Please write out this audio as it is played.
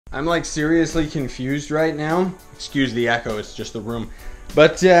I'm like seriously confused right now. Excuse the echo, it's just the room.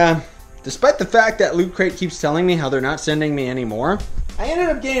 But despite the fact that Lootcrate keeps telling me how they're not sending me any more, I ended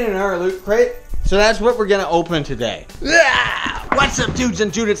up getting another Lootcrate. So that's what we're gonna open today. What's up, dudes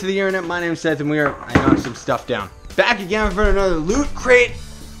and dudettes of the internet? My name's Seth and I knocked some stuff down. Back again for another Lootcrate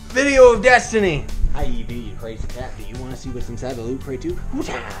video of destiny. Hi Evie, you crazy cat. Do you want to see what's inside the Lootcrate too?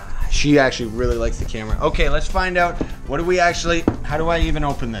 She actually really likes the camera. Okay, let's find out. What do we actually... How do I even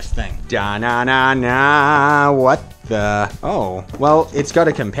open this thing? Da-na-na-na. What the... Oh, well, it's got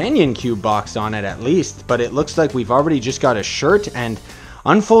a companion cube box on it at least, but it looks like we've already just got a shirt and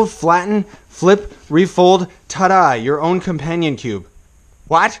unfold, flatten, flip, refold, ta-da, your own companion cube.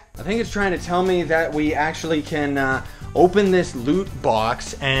 What? I think it's trying to tell me that we actually can open this loot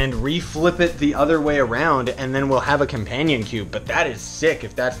box and reflip it the other way around, and then we'll have a companion cube. But that is sick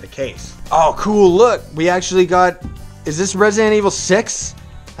if that's the case. Oh, cool, look, we actually got... Is this Resident Evil 6?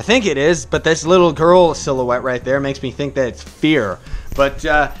 I think it is, but this little girl silhouette right there makes me think that it's Fear. But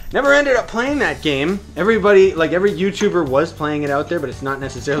never ended up playing that game. Everybody, like every YouTuber was playing it out there, but it's not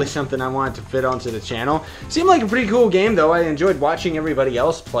necessarily something I wanted to fit onto the channel. Seemed like a pretty cool game though. I enjoyed watching everybody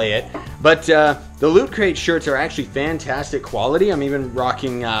else play it. But the Lootcrate shirts are actually fantastic quality. I'm even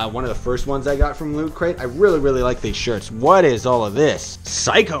rocking one of the first ones I got from Lootcrate. I really like these shirts. What is all of this?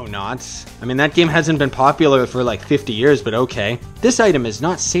 Psychonauts? I mean, that game hasn't been popular for like 50 years, but okay. This item is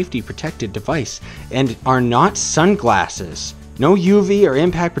not safety protected device and are not sunglasses. No UV or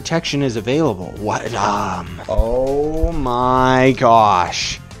impact protection is available. What? Oh my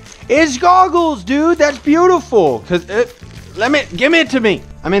gosh. It's goggles, dude. That's beautiful. Give it to me.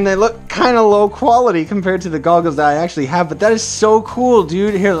 I mean, they look kind of low quality compared to the goggles that I actually have, but that is so cool,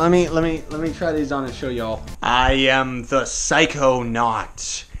 dude. Here, let me try these on and show y'all. I am the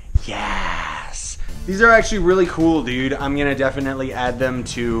Psychonaut. Yes. These are actually really cool, dude. I'm gonna definitely add them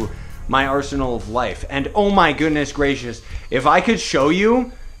to my arsenal of life. And oh my goodness gracious, if I could show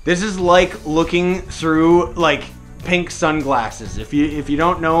you, this is like looking through like pink sunglasses. If you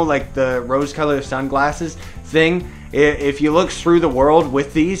don't know, like the rose colored sunglasses thing, if you look through the world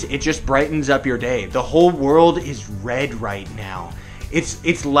with these, it just brightens up your day. The whole world is red right now.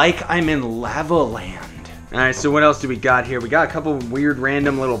 It's like I'm in lava land. All right, so what else do we got here? We got a couple weird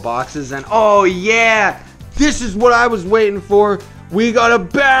random little boxes, and oh yeah, this is what I was waiting for. We got a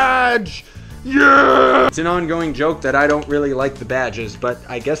badge! Yeah! It's an ongoing joke that I don't really like the badges, but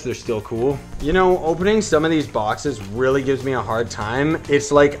I guess they're still cool. You know, opening some of these boxes really gives me a hard time. It's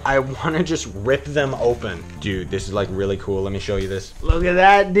like I want to just rip them open. Dude, this is like really cool. Let me show you this. Look at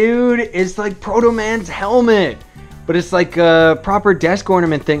that, dude. It's like Proto Man's helmet. But it's like a proper desk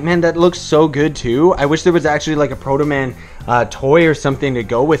ornament thing. Man, that looks so good too. I wish there was actually like a Proto Man toy or something to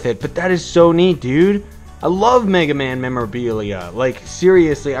go with it. But that is so neat, dude. I love Mega Man memorabilia. Like,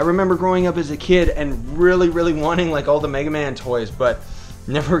 seriously, I remember growing up as a kid and really wanting like all the Mega Man toys, but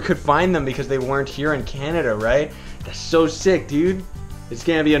never could find them because they weren't here in Canada, right? That's so sick, dude. It's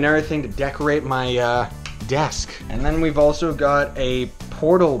gonna be another thing to decorate my desk. And then we've also got a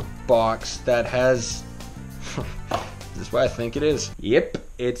portal box that has... This is what I think it is. Yep,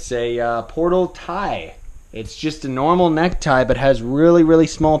 it's a portal tie. It's just a normal necktie, but has really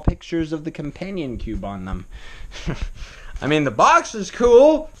small pictures of the companion cube on them. I mean, the box is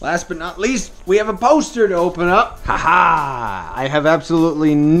cool. Last but not least, we have a poster to open up. Haha! I have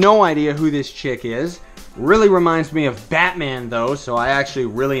absolutely no idea who this chick is. Really reminds me of Batman, though, so I actually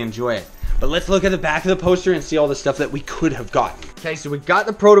really enjoy it. But let's look at the back of the poster and see all the stuff that we could have gotten. Okay, so we got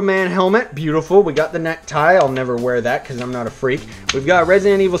the Proto Man helmet, beautiful. We got the necktie, I'll never wear that because I'm not a freak. We've got a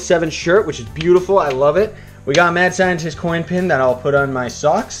Resident Evil 7 shirt, which is beautiful, I love it. We got a Mad Scientist coin pin that I'll put on my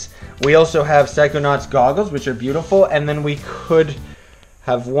socks. We also have Psychonauts goggles, which are beautiful. And then we could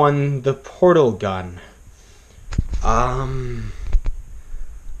have won the portal gun.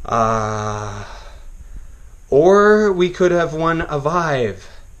 Or we could have won a Vive.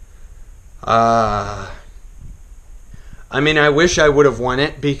 I mean, I wish I would have won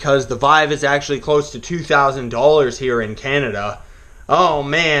it because the Vive is actually close to $2,000 here in Canada. Oh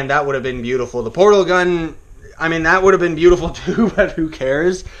man, that would have been beautiful. The portal gun, I mean, that would have been beautiful too, but who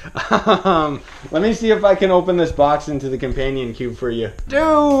cares? Let me see if I can open this box into the companion cube for you.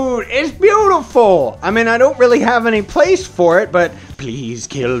 Dude, it's beautiful! I mean, I don't really have any place for it, but please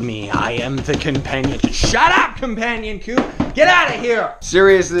kill me. I am the companion. Shut up, companion cube! Get out of here!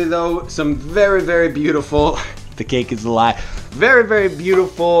 Seriously though, some very beautiful... The cake is a lie. Very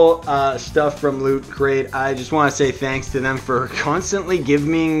beautiful stuff from Lootcrate. I just want to say thanks to them for constantly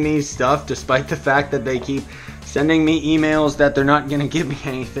giving me stuff despite the fact that they keep sending me emails that they're not going to give me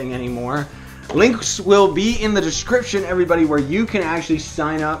anything anymore. Links will be in the description, everybody, where you can actually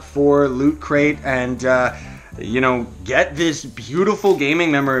sign up for Lootcrate and you know, get this beautiful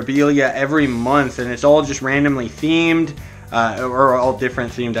gaming memorabilia every month, and it's all just randomly themed, or all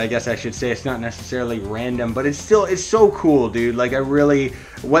different themed, I guess I should say. It's not necessarily random, but it's so cool, dude. Like,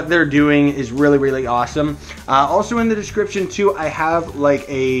 what they're doing is really, really awesome. Also in the description too, I have like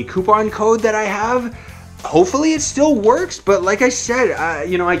a coupon code that I have. Hopefully it still works, but like I said,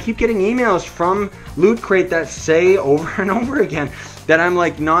 you know, I keep getting emails from Lootcrate that say over and over again that I'm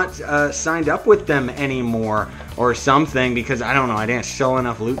like not signed up with them anymore or something, because I don't know, I didn't sell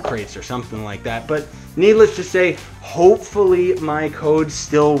enough loot crates or something like that. But needless to say, hopefully my code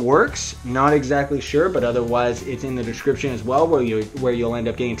still works. Not exactly sure, but otherwise it's in the description as well, where you'll end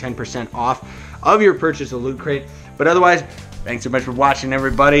up getting 10% off of your purchase of Lootcrate. But otherwise, thanks so much for watching,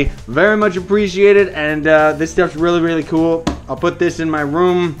 everybody. Very much appreciated, and this stuff's really, really cool. I'll put this in my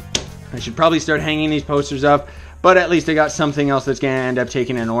room. I should probably start hanging these posters up, but at least I got something else that's gonna end up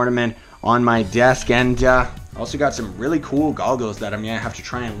taking an ornament on my desk. And also got some really cool goggles that I'm gonna have to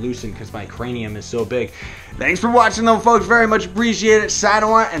try and loosen because my cranium is so big. Thanks for watching though, folks. Very much appreciate it. Sign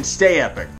on and stay epic.